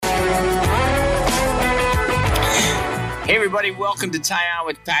Hey everybody, welcome to Time Out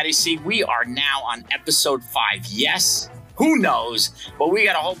with Patty C. We are now on episode 5. Yes, who knows? But we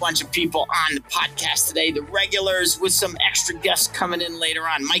got a whole bunch of people on the podcast today, the regulars with some extra guests coming in later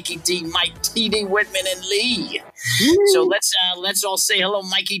on. Mikey D, Mike, TD Witman, and Lee. So let's all say hello.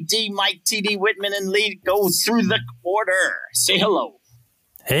 Mikey D, Mike, TD Witman, and Lee. Go through the order. Say hello.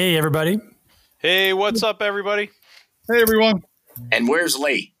 Hey everybody. Hey, what's up everybody? Hey everyone. And where's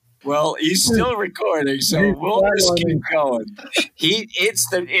Lee? Well, he's still recording, so we'll just keep going. It's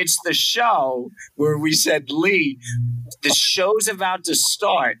the show where we said, Lee, the show's about to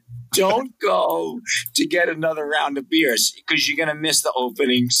start. Don't go to get another round of beers because you're going to miss the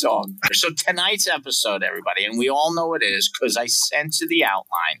opening song. So tonight's episode, everybody, and we all know it is because I sent you the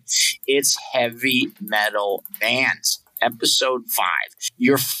outline. It's heavy metal bands, episode 5.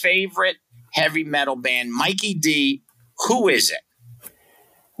 Your favorite heavy metal band, Mikey D, who is it?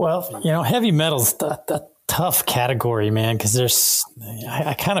 Well, heavy metal's a tough category, man, because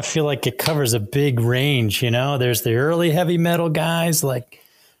I kind of feel like it covers a big range, There's the early heavy metal guys like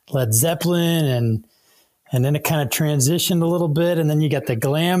Led Zeppelin, and then it kind of transitioned a little bit, and then you got the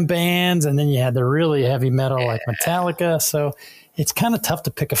glam bands, and then you had the really heavy metal like Metallica. So it's kind of tough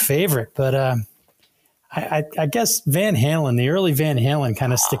to pick a favorite, but I guess Van Halen, the early Van Halen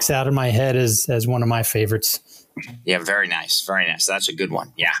kind of sticks out in my head as one of my favorites. Yeah, very nice. Very nice. That's a good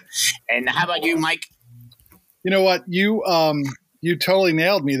one. Yeah. And how about you, Mike? You know what? You totally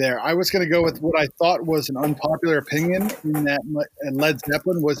nailed me there. I was going to go with what I thought was an unpopular opinion in that Led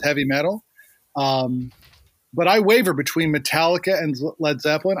Zeppelin was heavy metal. But I waver between Metallica and Led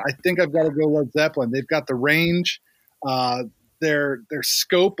Zeppelin. I think I've got to go Led Zeppelin. They've got the range. Their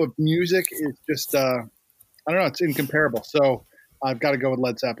scope of music is just, I don't know, it's incomparable. So I've got to go with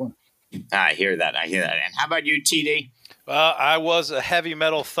Led Zeppelin. I hear that. And how about you, TD? I was a heavy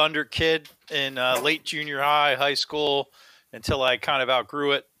metal Thunder kid in late junior high school until I kind of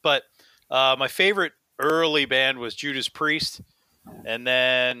outgrew it. But my favorite early band was Judas Priest. And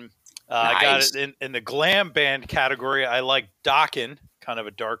then I got it in the glam band category. I like Dokken, kind of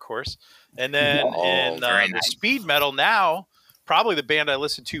a dark horse. And then the speed metal now, probably the band I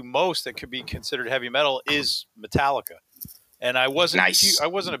listen to most that could be considered heavy metal is Metallica. And I wasn't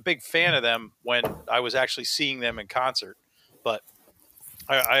a big fan of them when I was actually seeing them in concert, but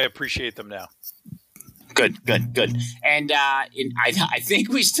I appreciate them now. Good. And I think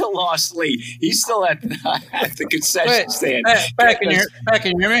we still lost Lee. He's still at the concession stand. Back in here.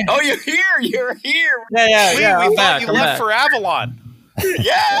 Hear me? Oh, you're here. You're here. Yeah. Lee, we thought you left for Avalon.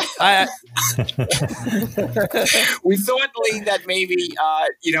 Yeah. We thought, Lee, that maybe it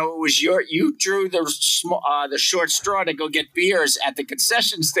was you drew the short straw to go get beers at the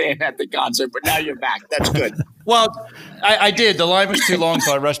concession stand at the concert, but now you're back. That's good. Well, I did. The line was too long,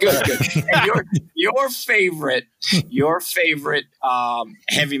 so I rushed back. Good. And your favorite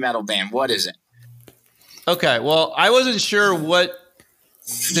heavy metal band, what is it? Okay. Well, I wasn't sure what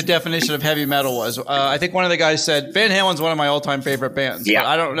the definition of heavy metal was. I think one of the guys said Van Halen's one of my all-time favorite bands. Yeah. But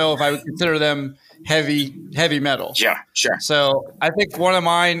I don't know if I would consider them heavy metal. Sure. So I think one of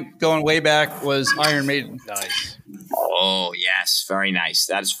mine going way back was Iron Maiden. Nice. Oh, yes. Very nice.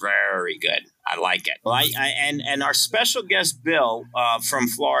 That's very good. I like it. Well, and our special guest, Bill, from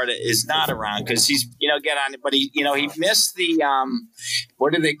Florida is not around because he's, get on it. But he missed the,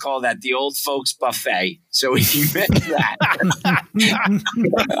 what do they call that? The old folks buffet. So he missed that.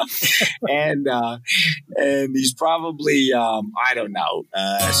 and he's probably, I don't know,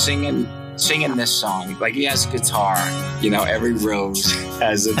 singing this song. Like he has guitar, every rose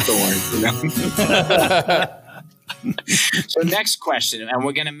has a thorn, So next question, and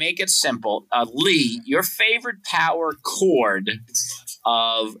we're going to make it simple. Lee, your favorite power chord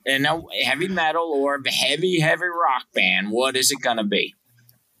of heavy metal or heavy rock band, what is it going to be?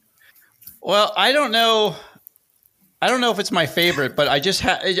 Well, I don't know if it's my favorite, but I just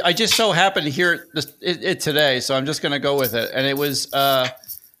so happened to hear it today, so I'm just going to go with it. And it was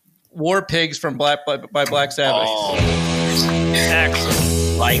War Pigs from by Black Sabbath. Oh,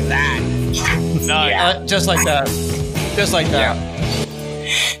 excellent. Like that. No, just like that.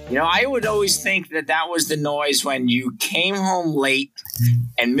 Yeah. I would always think that was the noise when you came home late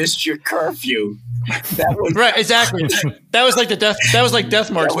and missed your curfew. That was right, exactly. That was like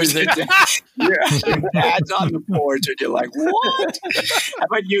death march music. Your dad's on the porch, and you're like, "What?" How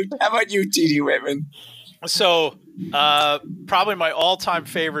about you, TD Witman? So, probably my all-time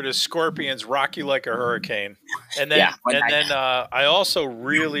favorite is Scorpions' "Rock You Like a Hurricane," and then I also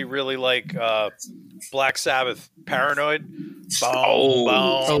really, really like Black Sabbath "Paranoid." That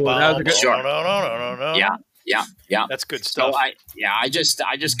was a good No. Yeah. Yeah. That's good stuff. So I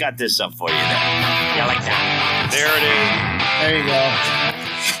just got this up for you there. Yeah, like that. There it is. There you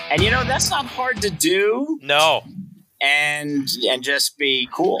go. And that's not hard to do. No. And just be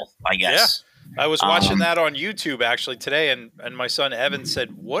cool, I guess. I was watching that on YouTube actually today, and my son Evan said,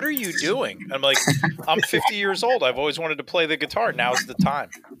 "What are you doing?" I'm like, "I'm 50 years old. I've always wanted to play the guitar. Now's the time."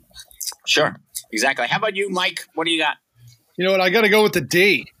 Sure, exactly. How about you, Mike? What do you got? You know what? I got to go with the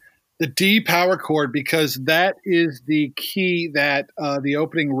D power chord, because that is the key that the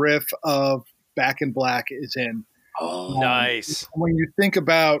opening riff of Back in Black is in. Oh, nice. When you think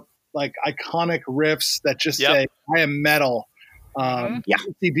about like iconic riffs that just say, "I am metal."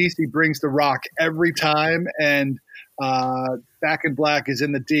 AC/DC brings the rock every time, and Back in Black is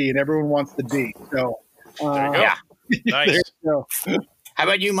in the D, and everyone wants the D. So there you go. Nice. There you go. How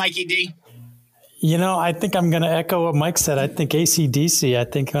about you, Mikey D? I think I'm going to echo what Mike said. I think AC/DC. I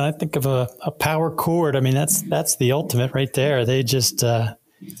think when I think of a power chord, I mean that's the ultimate right there. They just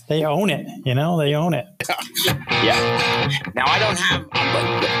they own it. They own it. Yeah. Now I don't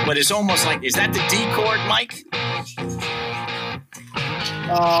have, but it's almost like, is that the D chord, Mike?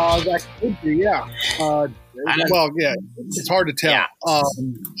 That could be, yeah. Well, yeah, it's hard to tell. Yeah.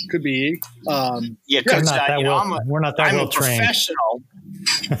 Could be E. Because we're not that well trained. Professional.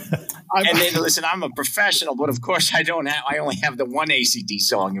 And then listen, I'm a professional, but of course I only have the one ACD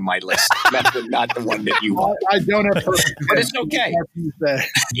song in my list, not the one that you want. I don't have perfect, but it's okay.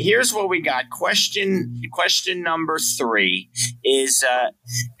 Here's what we got. Question number 3 is,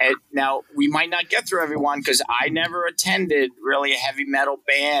 now we might not get through everyone because I never attended really a heavy metal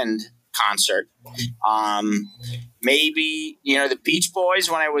band concert. Maybe, the Beach Boys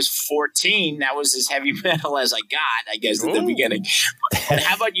when I was 14, that was as heavy metal as I got, I guess, at the beginning. But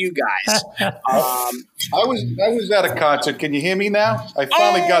how about you guys? I was at a concert. Can you hear me now? I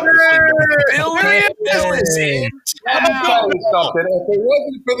finally got this thing. Bill is in. I'm going to tell you something. If it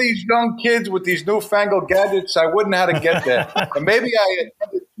wasn't for these young kids with these newfangled gadgets, I wouldn't know how to get there. And maybe I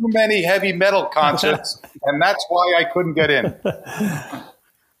attended too many heavy metal concerts, and that's why I couldn't get in.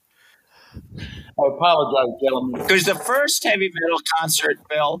 I apologize, gentlemen. Because the first heavy metal concert,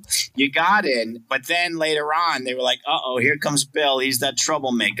 Bill, you got in, but then later on they were like, "Uh-oh, here comes Bill. He's that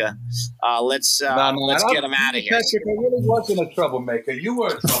troublemaker. Let's get him out of here." Patrick, I really wasn't a troublemaker. You were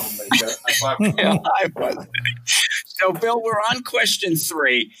a troublemaker. I wasn't. So, Bill, we're on question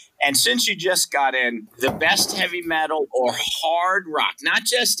 3, and since you just got in, the best heavy metal or hard rock, not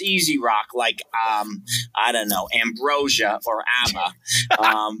just easy rock like I don't know, Ambrosia or ABBA,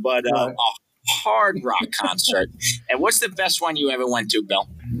 but a hard rock concert. And what's the best one you ever went to, Bill?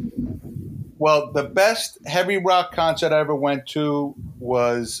 Well, the best heavy rock concert I ever went to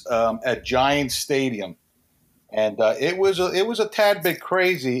was at Giant Stadium, and it was a tad bit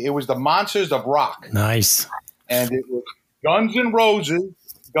crazy. It was the Monsters of Rock. Nice. And it was Guns N' Roses.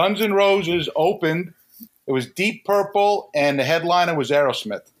 Guns N' Roses opened. It was Deep Purple, and the headliner was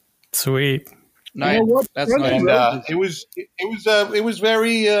Aerosmith. Sweet. Nice. You know what? That's And nice. it was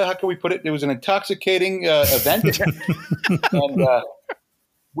very how can we put it? It was an intoxicating event, and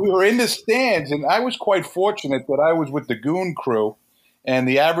we were in the stands, and I was quite fortunate that I was with the Goon crew, and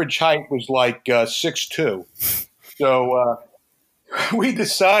the average height was like 6'2". So we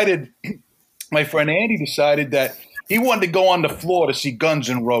decided. My friend Andy decided that he wanted to go on the floor to see Guns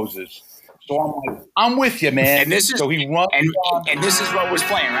N' Roses. So I'm like, "I'm with you, man." And this is so he runs and this is what was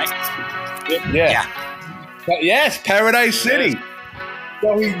playing, right? Yeah. Yes, Paradise City.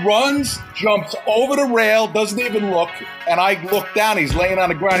 So he runs, jumps over the rail, doesn't even look, and I look down. He's laying on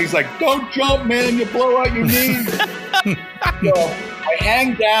the ground. He's like, "Don't jump, man! You blow out your knees." So I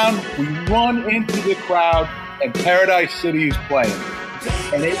hang down. We run into the crowd, and Paradise City is playing,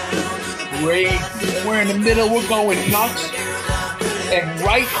 and it's great. We're in the middle. We're going nuts. And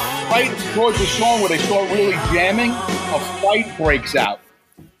right towards the song where they start really jamming, a fight breaks out.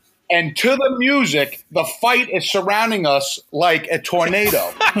 And to the music, the fight is surrounding us like a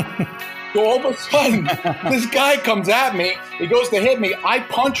tornado. So all of a sudden, this guy comes at me. He goes to hit me. I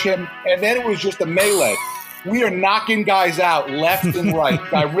punch him, and then it was just a melee. We are knocking guys out left and right.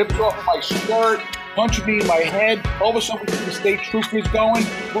 Guy rips off my shirt, punching me in my head. All of a sudden, we see the state troopers going.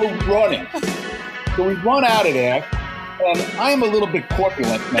 We're running. So we run out of there, and I'm a little bit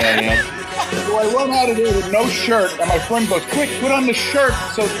corpulent, man. So I run out of there with no shirt, and my friend goes, "Quick, put on the shirt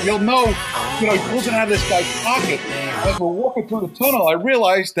so you'll know." He pulls it out of this guy's pocket. As we're walking through the tunnel, I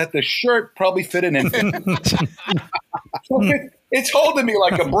realized that the shirt probably fit an infant. So it's holding me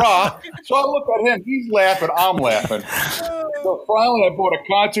like a bra. So I look at him. He's laughing. I'm laughing. So finally, I bought a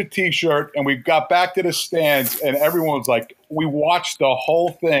concert T-shirt, and we got back to the stands, and everyone was like, we watched the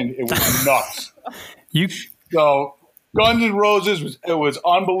whole thing. It was nuts. So Guns N' Roses was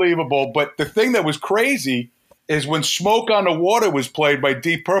unbelievable. But the thing that was crazy is when Smoke on the Water was played by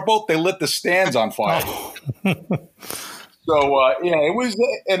Deep Purple, they lit the stands on fire. So, it was,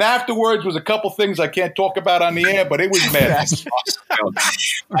 and afterwards was a couple things I can't talk about on the air, but it was mad. That's awesome.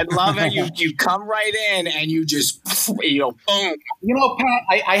 I love how you come right in and you just, boom. Pat,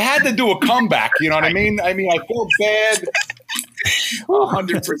 I had to do a comeback. You know what I mean? I felt bad.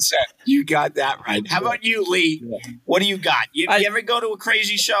 100%. You got that right. How about you, Lee? What do you got? You ever go to a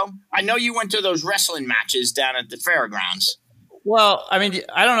crazy show? I know you went to those wrestling matches down at the fairgrounds. Well, I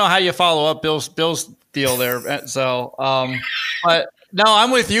don't know how you follow up Bill's deal there. So, but no,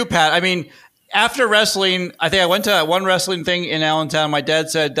 I'm with you, Pat. After wrestling, I think I went to that one wrestling thing in Allentown. My dad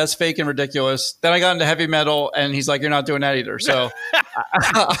said, that's fake and ridiculous. Then I got into heavy metal, and he's like, you're not doing that either. So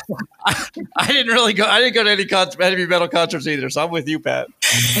I didn't really go. I didn't go to any heavy metal concerts either. So I'm with you, Pat.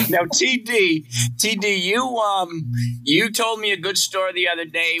 Now, TD, you told me a good story the other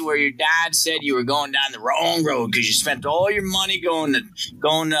day where your dad said you were going down the wrong road because you spent all your money going to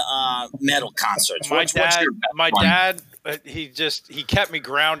metal concerts. My dad. He kept me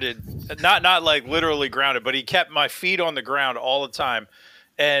grounded, not like literally grounded, but he kept my feet on the ground all the time.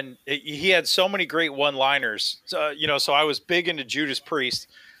 And he had so many great one-liners, so I was big into Judas Priest,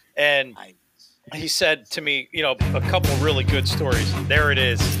 and he said to me, a couple really good stories. There it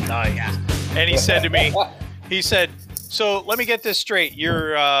is. Nice. And he said to me, so let me get this straight.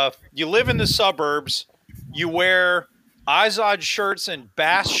 You live in the suburbs, you wear Izod shirts and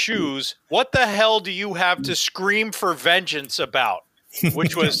Bass shoes. What the hell do you have to scream for vengeance about?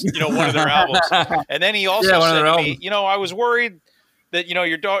 Which was, one of their albums. And then he also said to me, I was worried that,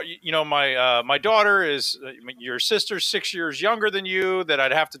 your daughter, my daughter is your sister's 6 years younger than you, that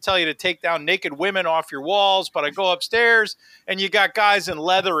I'd have to tell you to take down naked women off your walls. But I go upstairs and you got guys in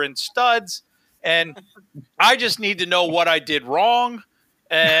leather and studs. And I just need to know what I did wrong.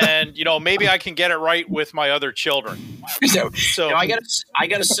 And maybe I can get it right with my other children. So I got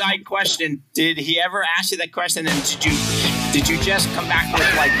a side question. Did he ever ask you that question? And did you just come back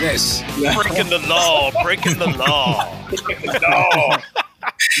with like this? Breaking the law.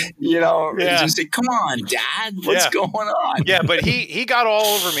 Just say, come on, Dad, what's going on? Yeah, but he got all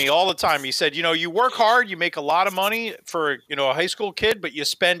over me all the time. He said, you work hard, you make a lot of money for a high school kid, but you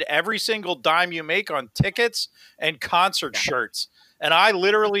spend every single dime you make on tickets and concert shirts. And I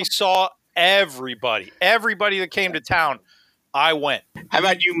literally saw everybody that came to town. I went. How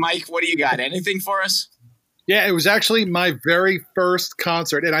about you, Mike? What do you got? Anything for us? Yeah, it was actually my very first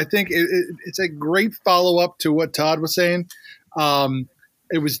concert. And I think it's a great follow-up to what Todd was saying.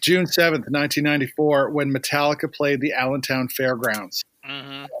 It was June 7th, 1994, when Metallica played the Allentown Fairgrounds.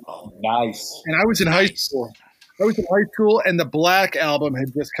 Mm-hmm. Oh, nice. And I was in high school. And the Black album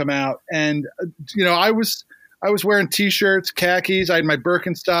had just come out. And, I was wearing T-shirts, khakis. I had my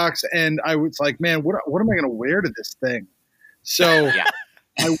Birkenstocks, and I was like, man, what am I going to wear to this thing? So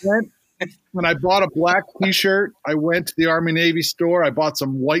I went and I bought a black T-shirt. I went to the Army Navy store. I bought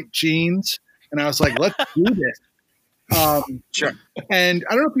some white jeans, and I was like, let's do this. Sure. And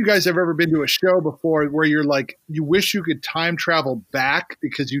I don't know if you guys have ever been to a show before where you're like, you wish you could time travel back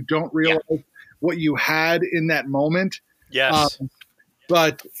because you don't realize what you had in that moment. Yes.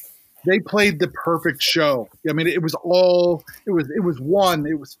 But they played the perfect show. It was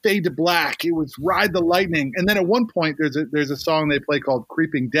Fade to Black. It was Ride the Lightning. And then at one point there's a song they play called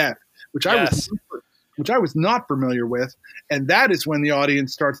Creeping Death, which I was not familiar with. And that is when the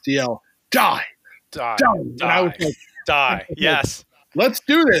audience starts to yell, die, die, die. And I was like, die. Yes. Let's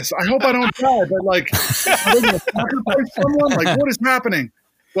do this. I hope I don't die, but like, I'm going to sacrifice someone. Like, what is happening?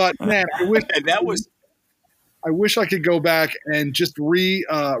 But man, I wish I could go back and just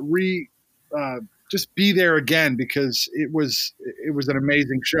just be there again because it was an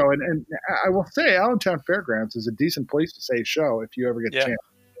amazing show. And I will say Allentown Fairgrounds is a decent place to say show if you ever get a chance.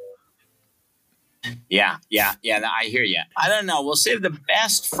 Yeah. I hear you. I don't know. We'll save the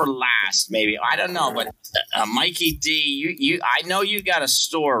best for last, maybe. I don't know, but Mikey D, I know you got a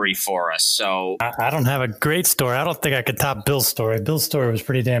story for us. So I don't have a great story. I don't think I could top Bill's story. Bill's story was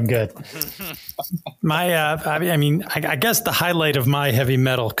pretty damn good. I guess the highlight of my heavy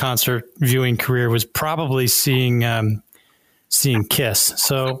metal concert viewing career was probably seeing Kiss.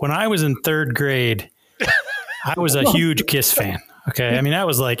 So when I was in third grade, I was a huge Kiss fan. Okay, that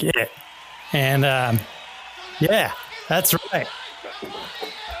was like it. And, that's right.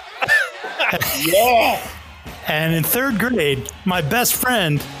 Yeah. And in third grade, my best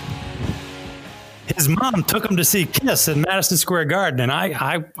friend, his mom took him to see Kiss in Madison Square Garden. And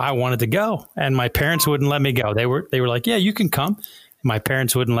I wanted to go, and my parents wouldn't let me go. They were like, yeah, you can come. my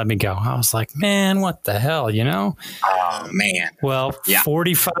parents wouldn't let me go. I was like, man, what the hell, you know? Oh, man. Well,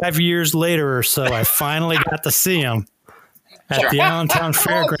 45 years later or so, I finally got to see him at the Allentown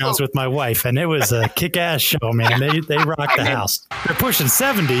Fairgrounds with my wife, and it was a kick-ass show, man. They rocked the house. They're pushing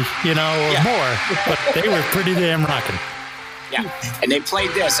 70, you know, or more, but they were pretty damn rocking. Yeah, and they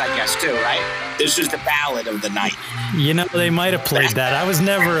played this, I guess, too, right? This was the ballad of the night. You know, they might have played that. I was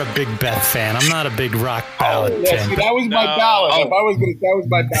never a big Beth fan. I'm not a big rock ballad fan. See, that was my ballad. If I was going to, that was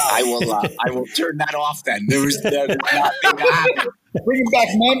my ballad. I will turn that off then. There was nothing happening. Bringing back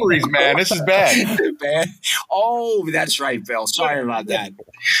memories, man. This is bad. Oh, that's right, Bill. Sorry about that.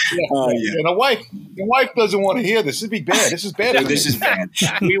 Yeah. And the wife doesn't want to hear this. This is bad. This is bad. This is bad.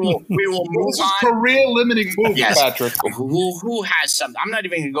 We will move on. Career limiting move, Patrick. Who has something? I'm not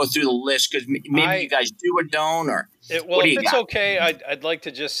even going to go through the list because maybe you guys do or don't. Or if it's okay, I'd like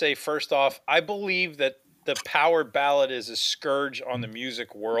to just say first off, I believe that the power ballad is a scourge on the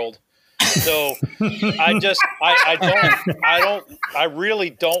music world. So I really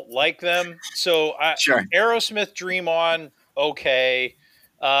don't like them. So Aerosmith, Dream On, okay.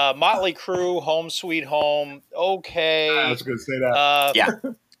 Motley Crue, Home Sweet Home, okay. I was going to say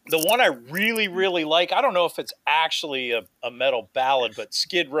that. The one I really, really like, I don't know if it's actually a metal ballad, but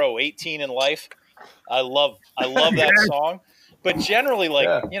Skid Row, 18 in Life. I love that song. But generally,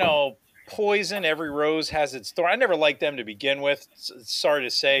 you know, Poison, Every Rose Has Its Thorn. I never liked them to begin with. Sorry to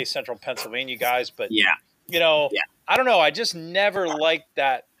say, Central Pennsylvania guys, but you know, I don't know. I just never liked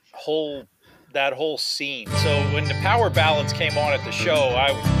that whole scene. So when the power ballads came on at the show,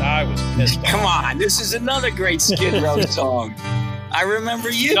 I was pissed off. Come on, this is another great Skid Row song. I remember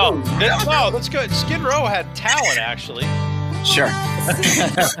you. No, that's good. Skid Row had talent, actually. Sure.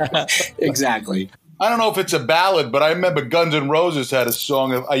 Exactly. I don't know if it's a ballad, but I remember Guns N' Roses had a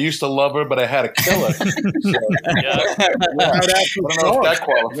song of "I used to love her, but I had to kill her." I don't know if that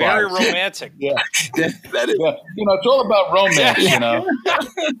qualifies. Very romantic. Yeah. That is. Yeah. You know, it's all about romance. You know.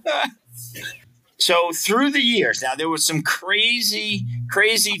 So through the years, now there was some crazy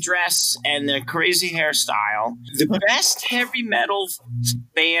dress and the crazy hairstyle. The best heavy metal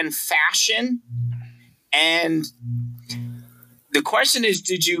band fashion, and the question is,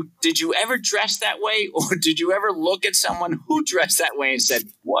 did you ever dress that way, or did you ever look at someone who dressed that way and said,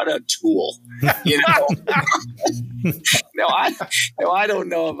 "What a tool"? You know? No, I don't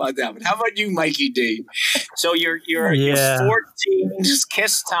know about that. But how about you, Mikey D? So you're 14,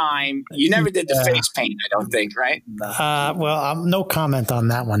 Kiss time. You never did the face paint, I don't think, right? Well, no comment on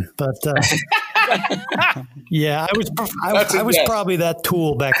that one, but. Yeah, I was probably that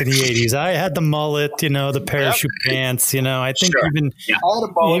tool back in the 80s. I had the mullet, you know, the parachute pants, you know. I think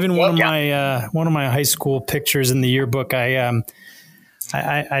even one of my high school pictures in the yearbook, I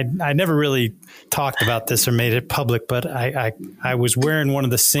never really talked about this or made it public, but I was wearing one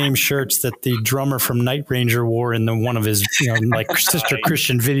of the same shirts that the drummer from Night Ranger wore in one of his, you know, like Sister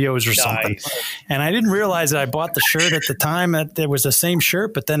Christian videos or something. And I didn't realize that I bought the shirt at the time that there was the same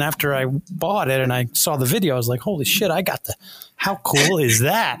shirt. But then after I bought it and I saw the video, I was like, holy shit, how cool is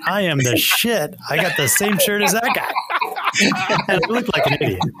that? I am the shit. I got the same shirt as that guy. And I look like an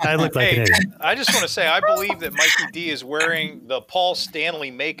idiot. I just want to say, I believe that Mikey D is wearing the Paul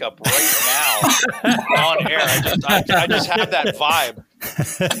Stanley makeup right now on air. I just have that vibe.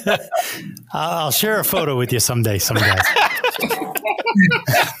 I'll share a photo with you someday, guys.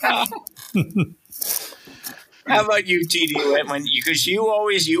 How about you, TD Witman? Because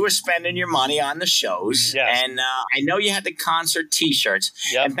you were spending your money on the shows, and I know you had the concert T-shirts.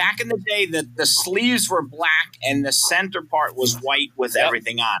 Yep. And back in the day, the sleeves were black and the center part was white with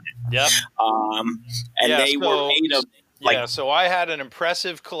everything on it. Yep. They were made of so I had an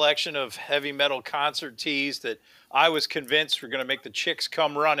impressive collection of heavy metal concert tees that I was convinced were going to make the chicks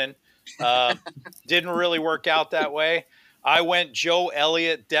come running. Didn't really work out that way. I went Joe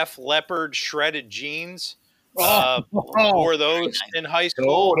Elliott, Def Leppard, shredded jeans. Wore those in high school.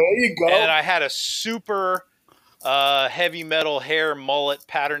 Oh, there you go. And I had a super heavy metal hair mullet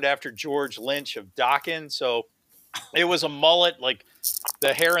patterned after George Lynch of Dokken. So it was a mullet, like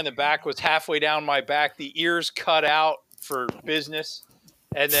the hair in the back was halfway down my back, the ears cut out for business.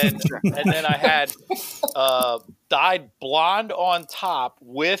 And then I had dyed blonde on top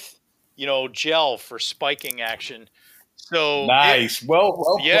with, you know, gel for spiking action. So nice.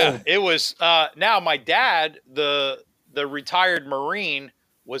 Well, it was. Now my dad, the retired Marine,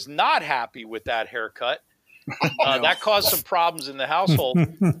 was not happy with that haircut. That caused some problems in the household.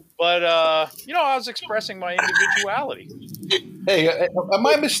 But you know, I was expressing my individuality. Hey, am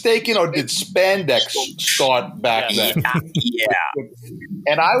I mistaken, or did spandex start back then? Yeah.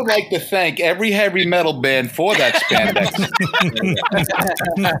 And I would like to thank every heavy metal band for that spandex.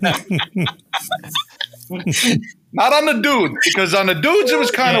 Not on the dudes, because on the dudes it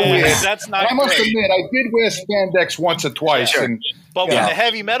was kind of weird. That's not. I must great. admit, I did wear spandex once or twice. Sure. And, But when the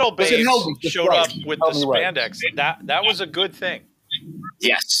heavy metal bands showed up with the spandex, that was a good thing.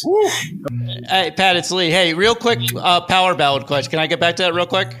 Yes. Woo. Hey, Pat, it's Lee. Hey, real quick, power ballad question. Can I get back to that real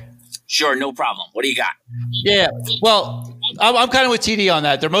quick? Sure, no problem. What do you got? Yeah. Well, I'm kind of with TD on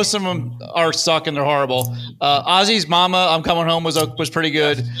that. Most of them are suck and they're horrible. Ozzy's "Mama, I'm Coming Home" was pretty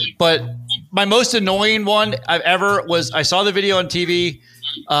good, but my most annoying one I've ever was I saw the video on TV.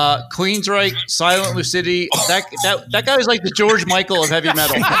 Queensryche, Silent Lucidity. That guy was like the George Michael of heavy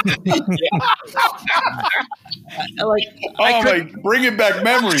metal. Bringing back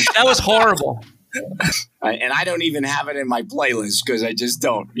memories. That was horrible. And I don't even have it in my playlist because I just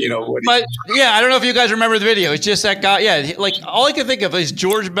don't. But yeah, I don't know if you guys remember the video. It's just that guy. Yeah, like all I can think of is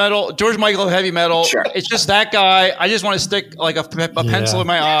George Michael of heavy metal. Sure. It's just that guy. I just want to stick like a pencil in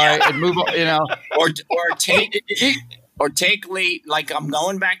my eye and move on. Or take Lee, like I'm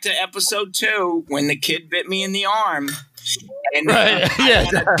going back to episode 2 when the kid bit me in the arm. And right.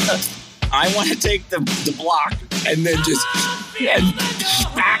 I want to take the block and then just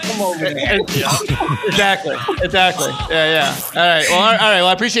smack him over the head. Exactly. Yeah. All right. Well,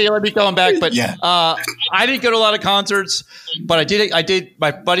 I appreciate you letting me going back, but I didn't go to a lot of concerts, but I did.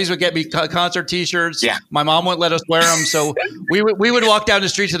 My buddies would get me concert T-shirts. Yeah. My mom wouldn't let us wear them, so we would walk down the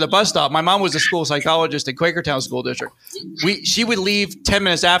street to the bus stop. My mom was a school psychologist in Quakertown School District. She would leave 10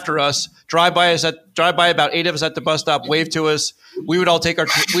 minutes after us, drive by about 8 of us at the bus stop, wave to us. We would all take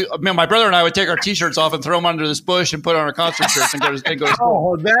my brother and I would take our T-shirts off and throw them under this bush and put on our concert shirts and go to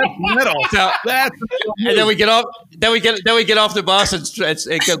school. Oh, that's metal. And then we get off. Then we get off the bus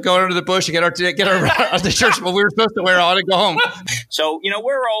and go under the bush and get our the shirts. But we were supposed to wear on and go home. So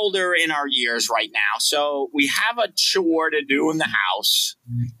we're older in our years right now, so we have a chore to do in the house,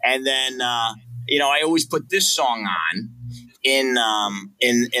 and then I always put this song on in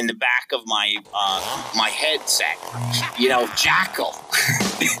the back of my my headset, Jackal.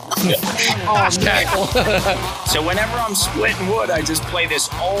 Jackal. So whenever I'm splitting wood, I just play this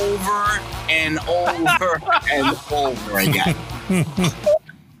over and over and over again.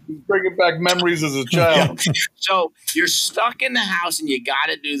 Bringing back memories as a child. So you're stuck in the house and you got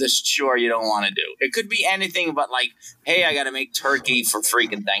to do this chore you don't want to do. It could be anything but like, hey, I got to make turkey for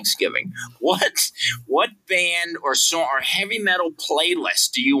freaking Thanksgiving. What band or song or heavy metal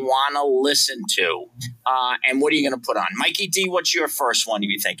playlist do you want to listen to? And what are you going to put on? Mikey D, what's your first one? Do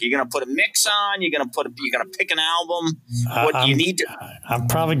you think you're going to put a mix on? You're going to pick an album? What do you need to? I'm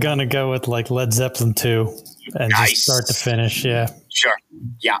probably going to go with like Led Zeppelin 2 and just start to finish. Yeah. Sure.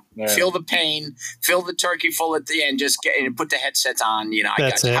 Yeah. Feel the pain. Feel the turkey full at the end. Just put the headsets on.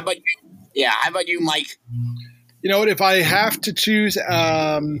 That's it. How about you? Yeah. How about you, Mike? You know what? If I have to choose,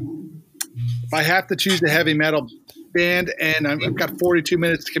 the heavy metal band, and I've got 42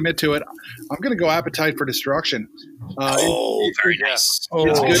 minutes to commit to it, I'm going to go Appetite for Destruction. Very nice.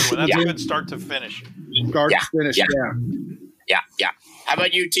 It's good. That's a good start to finish. Start to finish. Yeah. How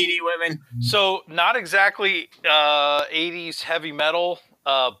about you, TD Witman? So not exactly 80s heavy metal,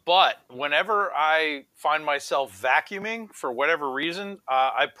 but whenever I find myself vacuuming for whatever reason,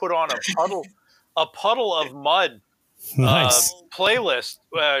 I put on a puddle of mud playlist.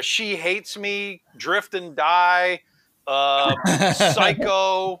 She Hates Me, Drift and Die,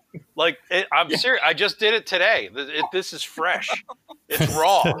 Psycho. I'm serious. I just did it today. This is fresh. It's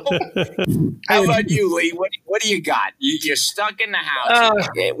raw. How about you, Lee? What do you got? You're stuck in the house.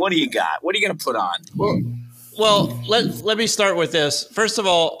 What do you got? What are you going to put on? Well, let me start with this. First of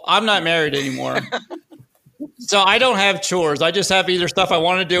all, I'm not married anymore. So I don't have chores. I just have either stuff I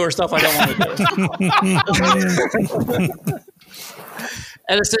want to do or stuff I don't want to do.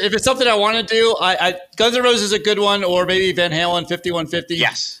 And if it's something I want to do, Guns N' Roses is a good one, or maybe Van Halen 5150.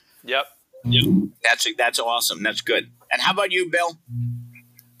 Yes. Yep. That's awesome. That's good. And how about you, Bill?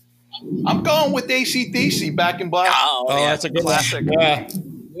 I'm going with AC/DC, Back in Black. Oh, that's a good classic.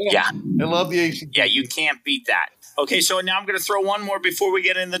 Yeah. I love the AC/DC. Yeah, you can't beat that. Okay, so now I'm going to throw one more before we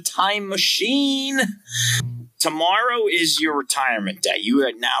get in the time machine. Tomorrow is your retirement day. You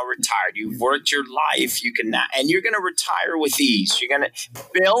are now retired. You've worked your life. You can now, and you're going to retire with ease.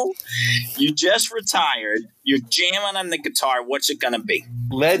 Bill, you just retired. You're jamming on the guitar. What's it going to be?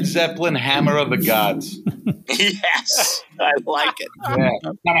 Led Zeppelin, Hammer of the Gods. Yes, I like it. Yeah,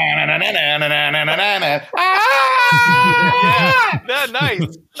 nice.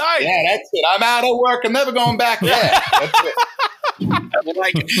 Yeah, that's it. I'm out of work. I'm never going back there. That's it.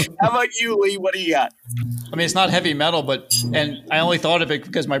 How about you, Lee? What do you got? I mean, it's not heavy metal, and I only thought of it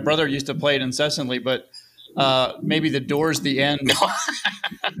because my brother used to play it incessantly, but maybe The Doors' The End. Which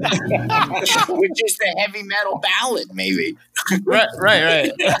is the heavy metal ballad, maybe.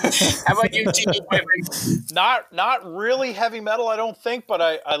 Right. How about you, TD Witman? Not really heavy metal, I don't think, but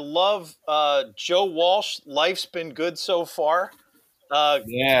I love Joe Walsh. Life's Been Good So Far.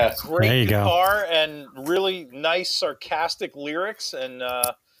 Great guitar and really nice sarcastic lyrics, and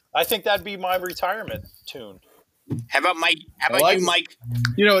I think that'd be my retirement tune. How about Mike? How about you, Mike?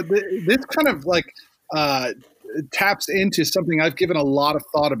 You know, this kind of like taps into something I've given a lot of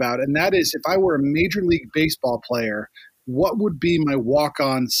thought about, and that is if I were a Major League Baseball player, what would be my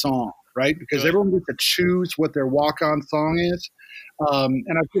walk-on song, right? Because everyone gets to choose what their walk-on song is.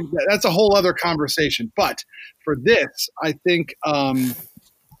 And I think that's a whole other conversation. But for this, I think I'd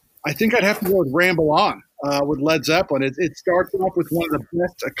have to go with Ramble On with Led Zeppelin. It starts off with one of the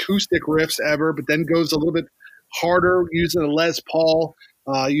best acoustic riffs ever, but then goes a little bit harder using a Les Paul,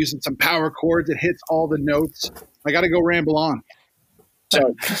 using some power chords. It hits all the notes. I got to go Ramble On.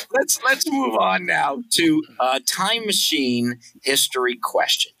 So let's move on now to Time Machine history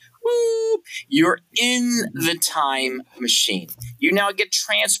question. Woo! You're in the time machine. You now get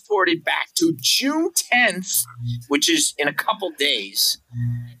transported back to June 10th, which is in a couple days,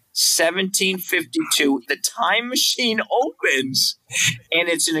 1752. The time machine opens, and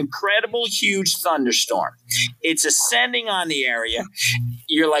it's an incredible, huge thunderstorm. It's ascending on the area.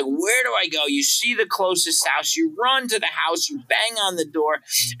 You're like, where do I go? You see the closest house. You run to the house. You bang on the door,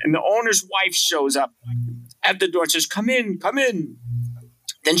 and the owner's wife shows up at the door and says, come in, come in.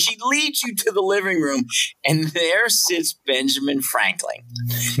 Then she leads you to the living room, and there sits Benjamin Franklin,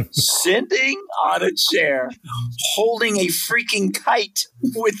 sitting on a chair, holding a freaking kite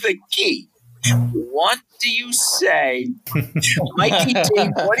with a key. What do you say? Mikey D,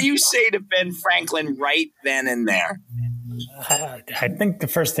 what do you say to Ben Franklin right then and there? I think the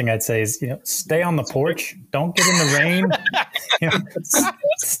first thing I'd say is, stay on the porch. Don't get in the rain.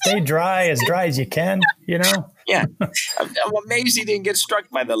 Stay dry as you can, Yeah. I'm amazed he didn't get struck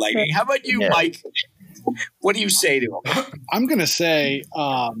by the lightning. How about you, Mike? What do you say to him? I'm going to say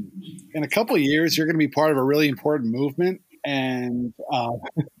in a couple of years, you're going to be part of a really important movement, and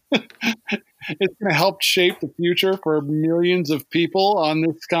it's going to help shape the future for millions of people on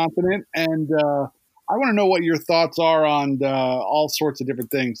this continent. And I want to know what your thoughts are on all sorts of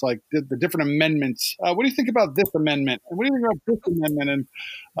different things, like the different amendments. What do you think about this amendment? And what do you think about this amendment?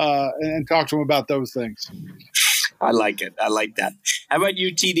 And talk to him about those things. I like it. I like that. How about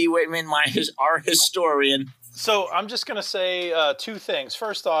you, TD Witman, our historian? So I'm just going to say two things.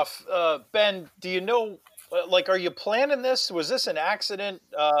 First off, Ben, do you know, are you planning this? Was this an accident?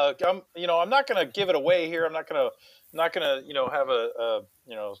 I'm not going to give it away here. I'm not going to, have a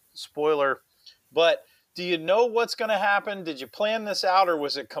spoiler. But do you know what's going to happen? Did you plan this out, or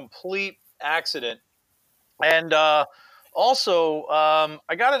was it complete accident? And also,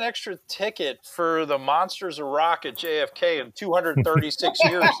 I got an extra ticket for the Monsters of Rock at JFK in 236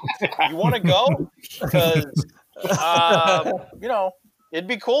 years. You want to go? Because, it'd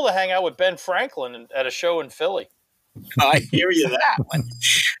be cool to hang out with Ben Franklin at a show in Philly. I hear you that one.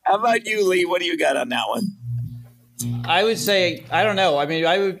 How about you, Lee? What do you got on that one? I would say, I don't know. I mean,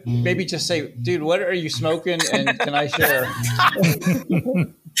 I would maybe just say, dude, what are you smoking, and can I share?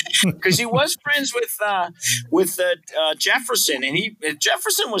 Because he was friends with Jefferson, and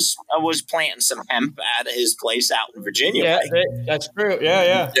Jefferson was planting some hemp at his place out in Virginia. Yeah, right? That's true.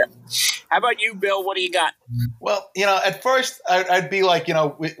 Yeah. How about you, Bill? What do you got? Well, at first I'd be like,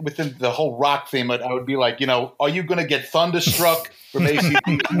 within the whole rock theme, I would be like, are you going to get thunderstruck from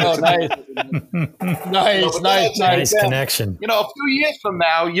ACDC? Oh, nice. Nice connection. A few years from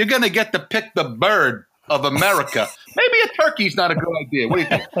now, you're going to get to pick the bird of America. Maybe a turkey's not a good idea. What do you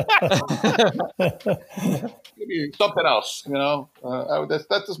think? Maybe something else.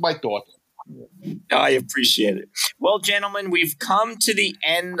 That's just my thought. I appreciate it. Well, gentlemen, we've come to the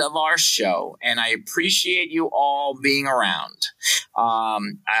end of our show, and I appreciate you all being around.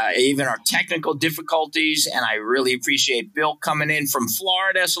 Even our technical difficulties, and I really appreciate Bill coming in from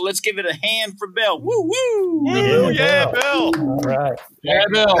Florida. So let's give it a hand for Bill. Woo, woo! Yeah, Bill. All right. Yeah,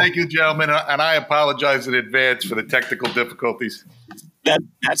 Bill. Thank you, gentlemen, and I apologize in advance for the technical difficulties.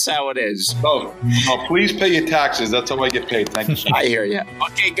 That's how it is. Oh, please pay your taxes. That's how I get paid. Thank you so much. I hear you.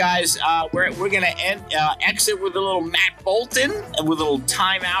 Okay, guys, we're going to exit with a little Matt Bolton and with a little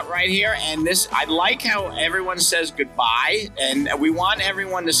timeout right here. And I like how everyone says goodbye, and we want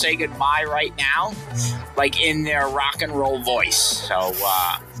everyone to say goodbye right now, like in their rock and roll voice. So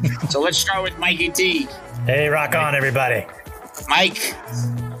let's start with Mikey D. Hey, rock on, everybody. Mike.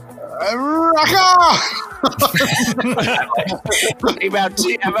 Rocka!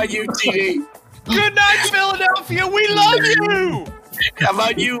 How about you, TD? Good night, Philadelphia. We love you. How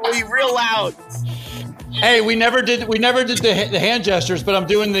about you, Lee? Real loud. Hey, we never did the hand gestures, but I'm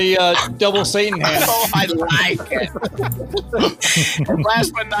doing the double Satan hand. Oh, I like it. And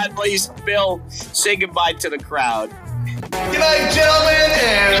last but not least, Bill, say goodbye to the crowd. Good night, gentlemen,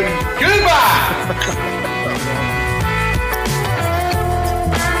 and goodbye.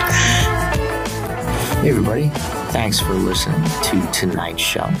 Hey, everybody. Thanks for listening to tonight's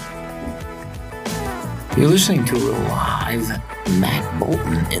show. You're listening to a live Matt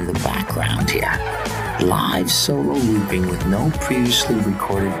Bolton in the background here. Live solo looping with no previously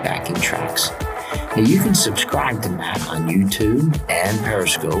recorded backing tracks. Now, you can subscribe to Matt on YouTube and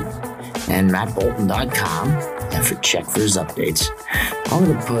Periscope and mattbolton.com and check for his updates. I'm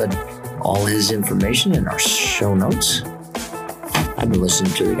going to put all his information in our show notes. I've been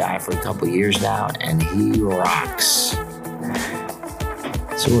listening to the guy for a couple years now, and he rocks.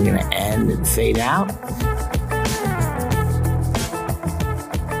 So we're going to end and fade out